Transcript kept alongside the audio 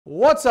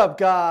What's up,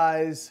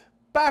 guys?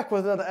 Back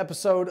with another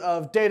episode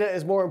of Data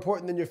is More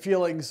Important Than Your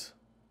Feelings.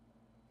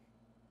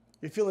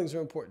 Your feelings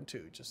are important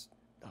too, just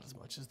not as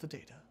much as the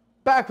data.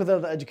 Back with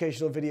another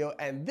educational video,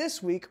 and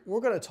this week we're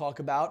going to talk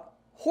about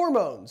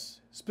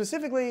hormones.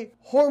 Specifically,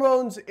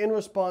 hormones in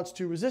response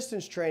to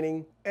resistance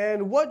training,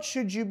 and what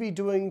should you be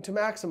doing to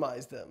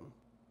maximize them,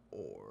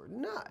 or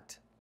not.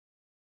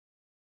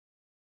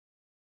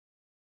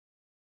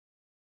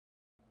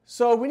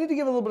 So we need to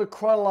give a little bit of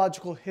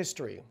chronological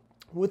history.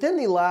 Within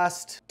the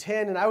last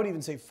 10, and I would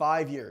even say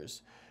 5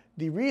 years,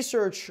 the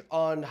research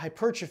on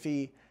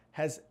hypertrophy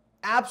has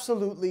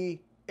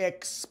absolutely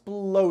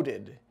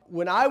exploded.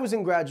 When I was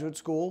in graduate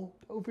school,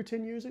 over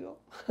 10 years ago,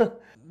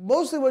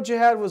 mostly what you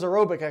had was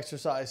aerobic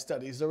exercise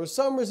studies. There were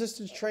some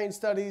resistance train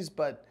studies,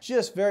 but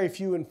just very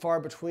few and far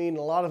between.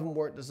 A lot of them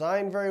weren't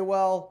designed very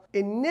well.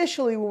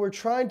 Initially, when we're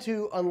trying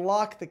to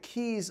unlock the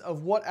keys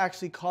of what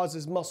actually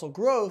causes muscle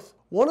growth,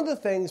 one of the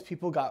things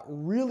people got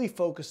really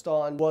focused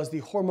on was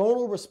the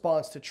hormonal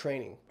response to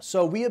training.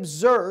 So we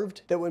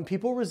observed that when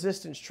people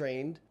resistance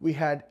trained, we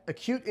had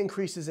acute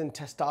increases in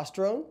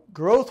testosterone,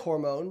 growth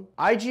hormone,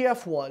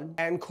 IGF-1,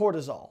 and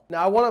cortisol.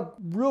 Now I want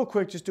to real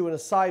quick just do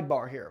a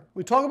sidebar here.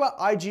 We talk about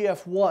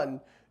IGF-1,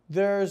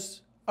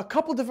 there's a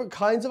couple different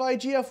kinds of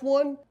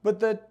IGF-1, but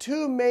the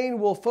two main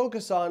we'll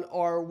focus on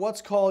are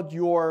what's called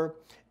your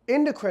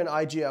endocrine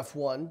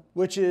IGF-1,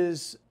 which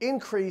is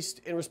increased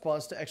in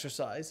response to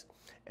exercise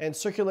and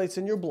circulates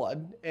in your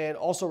blood and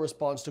also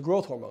responds to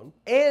growth hormone.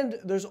 And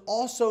there's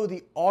also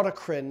the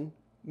autocrine,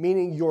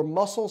 meaning your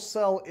muscle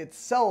cell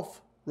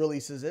itself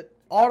releases it.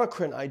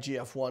 Autocrine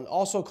IGF-1,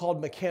 also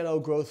called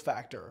mechano-growth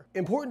factor.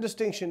 Important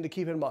distinction to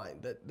keep in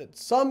mind that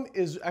some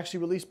is actually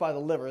released by the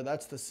liver,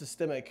 that's the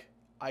systemic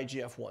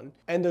IGF-1,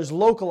 and there's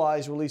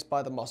localized released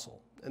by the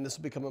muscle, and this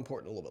will become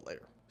important a little bit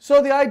later.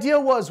 So the idea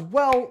was,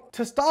 well,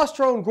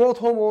 testosterone, growth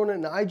hormone,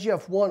 and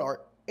IGF-1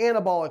 are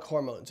anabolic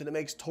hormones, and it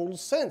makes total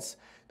sense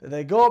that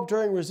they go up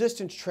during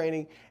resistance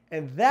training,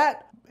 and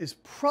that is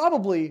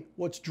probably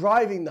what's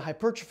driving the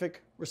hypertrophic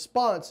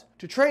response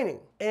to training.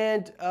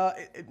 And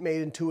it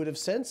made intuitive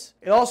sense.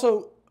 It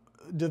also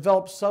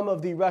developed some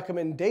of the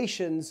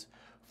recommendations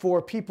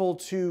for people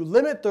to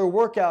limit their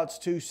workouts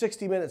to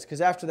 60 minutes,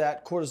 because after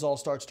that, cortisol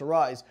starts to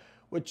rise,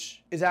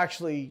 which is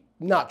actually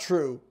not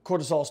true.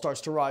 Cortisol starts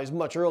to rise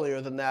much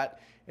earlier than that.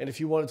 And if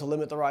you wanted to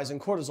limit the rise in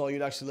cortisol,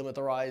 you'd actually limit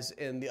the rise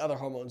in the other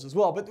hormones as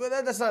well. But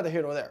that's neither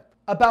here nor there.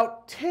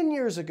 About 10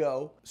 years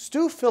ago,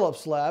 Stu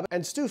Phillips' lab,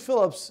 and Stu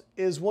Phillips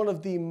is one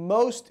of the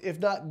most, if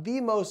not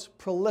the most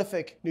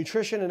prolific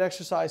nutrition and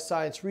exercise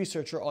science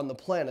researcher on the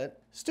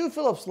planet. Stu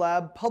Phillips'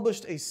 lab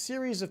published a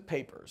series of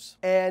papers.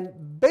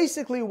 And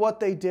basically what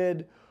they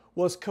did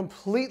was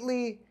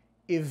completely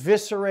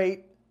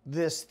eviscerate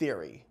this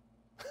theory.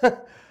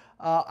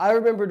 I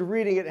remembered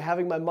reading it and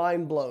having my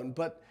mind blown,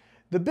 but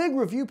the big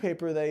review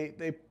paper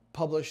they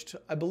published,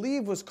 I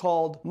believe, was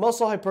called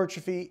Muscle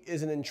Hypertrophy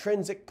is an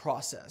Intrinsic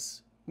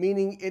Process,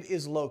 meaning it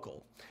is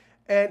local.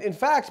 And in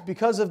fact,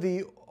 because of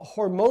the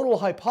hormonal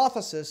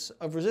hypothesis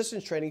of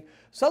resistance training,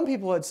 some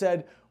people had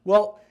said,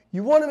 well,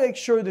 you want to make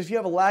sure that if you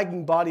have a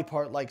lagging body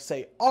part, like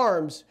say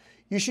arms,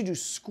 you should do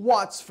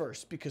squats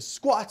first, because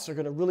squats are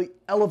going to really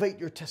elevate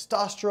your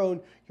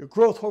testosterone, your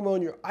growth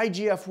hormone, your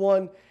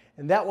IGF-1,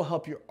 and that will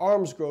help your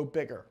arms grow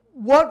bigger.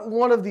 What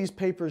one of these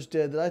papers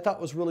did that I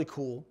thought was really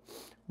cool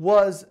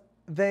was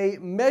they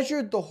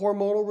measured the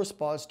hormonal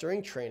response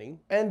during training,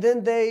 and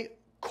then they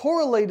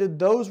correlated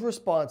those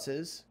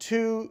responses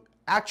to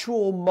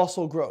actual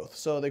muscle growth.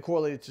 So they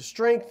correlated to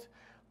strength,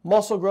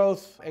 muscle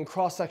growth, and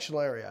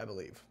cross-sectional area, I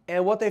believe.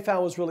 And what they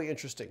found was really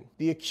interesting.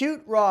 The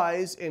acute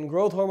rise in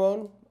growth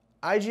hormone,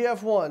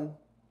 IGF-1,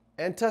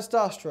 and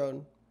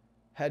testosterone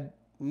had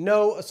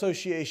no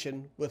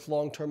association with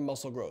long-term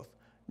muscle growth.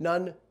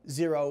 None,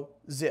 zero,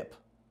 zip.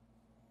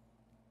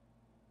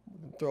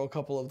 Throw a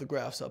couple of the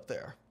graphs up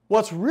there.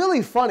 What's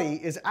really funny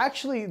is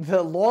actually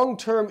the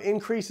long-term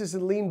increases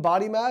in lean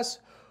body mass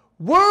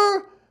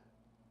were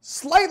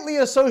slightly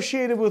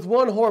associated with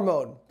one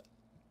hormone.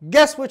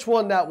 Guess which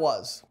one that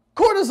was?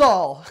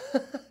 Cortisol.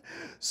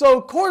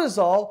 So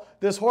cortisol,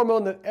 this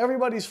hormone that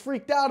everybody's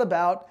freaked out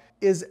about,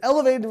 is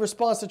elevated in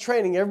response to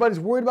training. Everybody's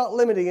worried about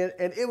limiting it,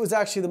 and it was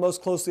actually the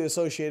most closely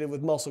associated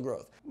with muscle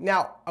growth.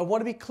 Now, I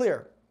want to be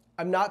clear.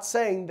 I'm not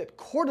saying that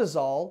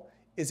cortisol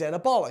is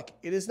anabolic.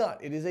 It is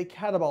not. It is a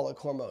catabolic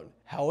hormone.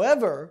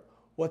 However,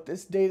 what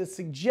this data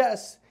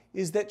suggests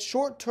is that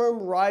short-term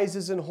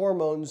rises in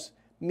hormones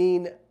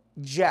mean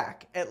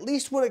jack, at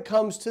least when it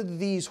comes to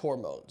these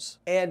hormones.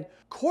 And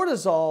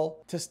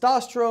cortisol,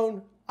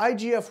 testosterone,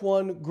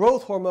 IGF-1,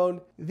 growth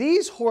hormone,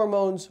 these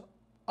hormones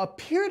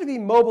appear to be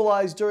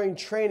mobilized during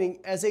training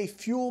as a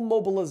fuel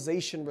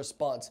mobilization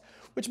response,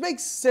 which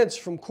makes sense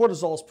from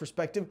cortisol's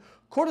perspective.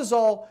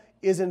 Cortisol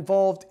is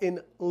involved in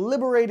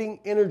liberating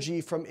energy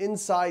from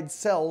inside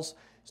cells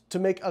to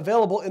make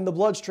available in the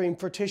bloodstream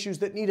for tissues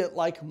that need it,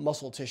 like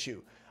muscle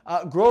tissue.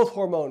 Growth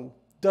hormone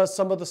does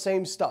some of the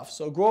same stuff.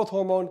 So growth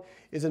hormone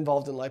is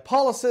involved in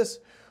lipolysis,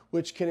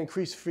 which can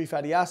increase free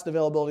fatty acid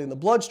availability in the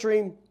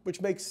bloodstream, which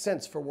makes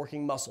sense for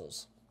working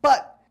muscles.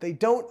 But they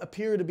don't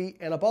appear to be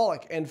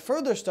anabolic. And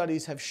further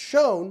studies have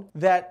shown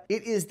that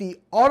it is the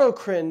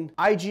autocrine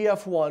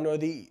IGF-1, or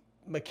the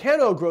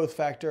mechanogrowth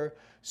factor,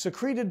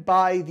 secreted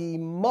by the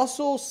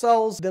muscle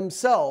cells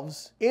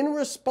themselves in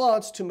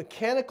response to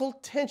mechanical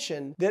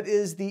tension, that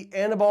is the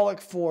anabolic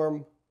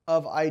form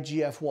of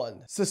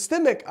IGF-1.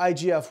 Systemic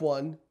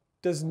IGF-1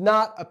 does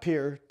not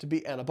appear to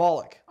be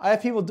anabolic. I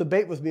have people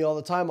debate with me all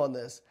the time on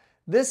this.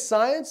 This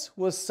science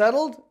was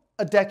settled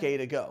a decade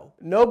ago.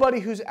 Nobody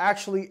who's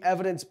actually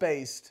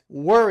evidence-based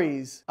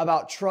worries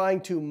about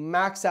trying to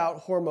max out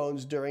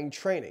hormones during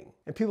training.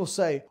 And people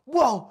say,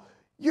 well,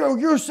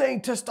 you're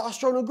saying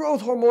testosterone and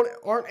growth hormone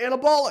aren't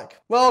anabolic.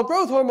 Well,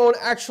 growth hormone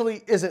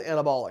actually isn't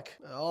anabolic.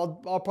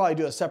 I'll probably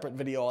do a separate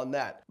video on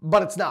that,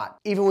 but it's not.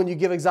 Even when you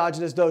give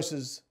exogenous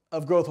doses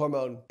of growth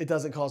hormone, it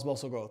doesn't cause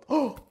muscle growth.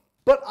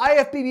 But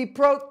IFBB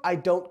Pro, I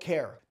don't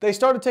care. They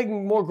started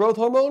taking more growth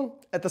hormone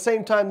at the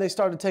same time they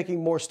started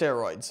taking more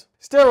steroids.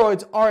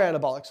 Steroids are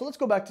anabolic. So let's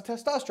go back to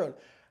testosterone.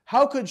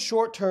 How could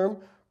short-term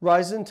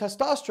rises in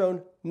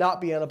testosterone not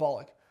be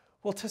anabolic?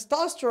 Well,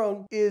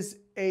 testosterone is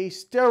a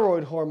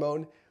steroid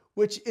hormone,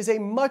 which is a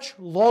much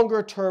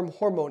longer-term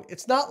hormone.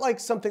 It's not like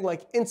something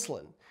like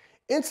insulin.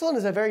 Insulin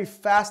is a very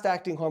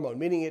fast-acting hormone,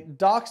 meaning it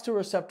docks to a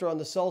receptor on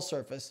the cell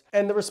surface,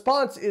 and the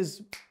response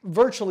is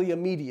virtually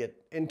immediate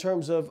in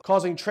terms of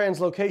causing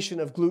translocation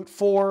of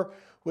GLUT4,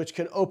 which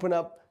can open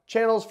up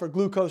channels for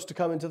glucose to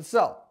come into the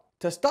cell.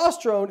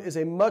 Testosterone is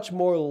a much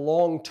more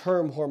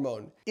long-term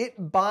hormone.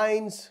 It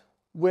binds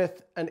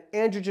with an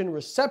androgen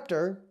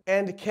receptor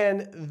and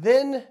can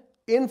then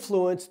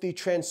influence the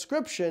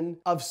transcription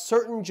of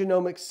certain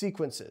genomic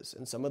sequences,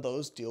 and some of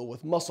those deal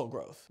with muscle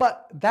growth.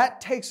 But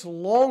that takes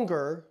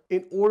longer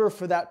in order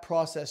for that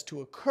process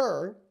to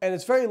occur, and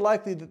it's very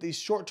likely that these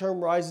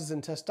short-term rises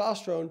in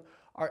testosterone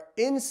are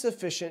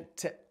insufficient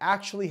to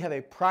actually have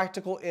a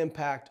practical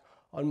impact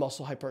on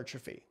muscle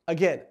hypertrophy.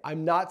 Again,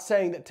 I'm not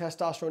saying that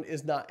testosterone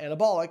is not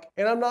anabolic,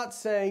 and I'm not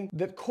saying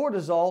that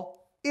cortisol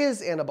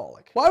is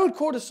anabolic. Why would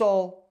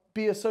cortisol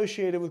be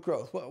associated with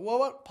growth? Well,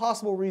 what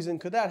possible reason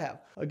could that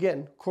have?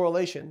 Again,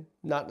 correlation,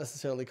 not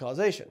necessarily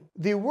causation.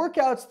 The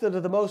workouts that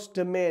are the most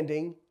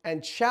demanding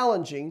and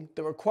challenging,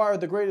 that require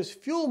the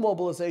greatest fuel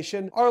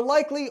mobilization, are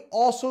likely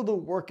also the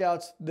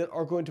workouts that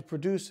are going to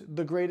produce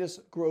the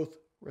greatest growth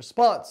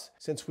response.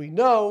 Since we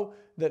know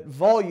that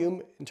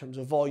volume, in terms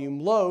of volume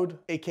load,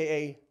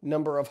 aka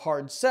number of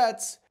hard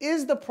sets,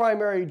 is the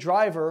primary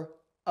driver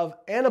of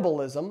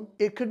anabolism,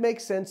 it could make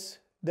sense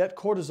that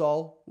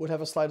cortisol would have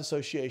a slight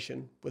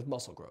association with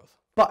muscle growth.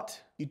 But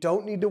you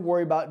don't need to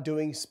worry about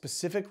doing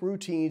specific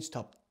routines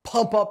to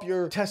pump up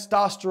your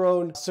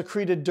testosterone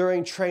secreted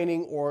during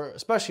training, or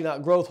especially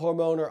not growth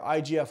hormone or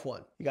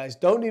IGF-1. You guys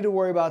don't need to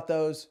worry about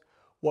those.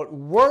 What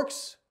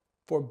works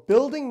for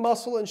building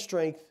muscle and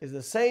strength is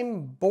the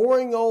same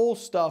boring old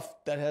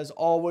stuff that has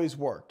always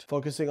worked.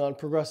 Focusing on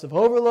progressive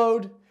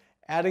overload,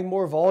 adding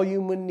more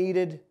volume when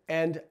needed,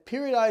 and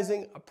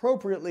periodizing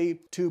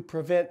appropriately to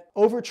prevent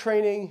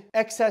overtraining,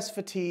 excess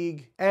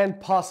fatigue, and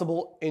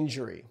possible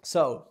injury.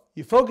 So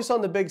you focus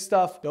on the big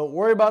stuff, don't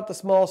worry about the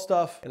small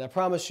stuff, and I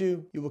promise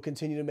you, you will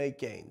continue to make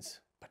gains.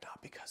 But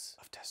not because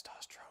of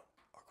testosterone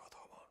or growth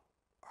hormone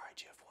or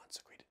IGF-1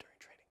 secreted during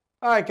training.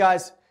 All right,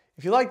 guys,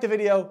 if you liked the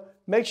video,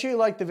 make sure you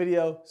like the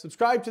video,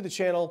 subscribe to the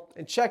channel,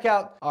 and check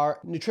out our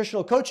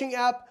nutritional coaching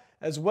app,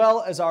 as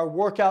well as our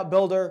workout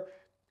builder.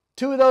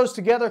 Two of those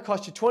together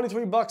cost you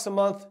 $23 a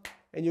month,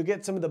 and you'll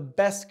get some of the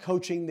best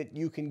coaching that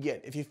you can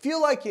get. If you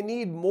feel like you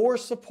need more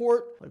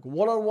support, like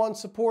one-on-one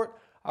support,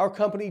 our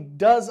company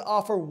does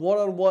offer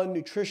one-on-one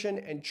nutrition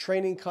and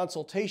training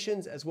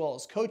consultations, as well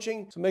as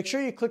coaching. So make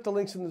sure you click the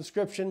links in the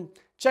description,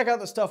 check out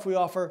the stuff we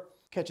offer.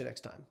 Catch you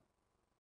next time.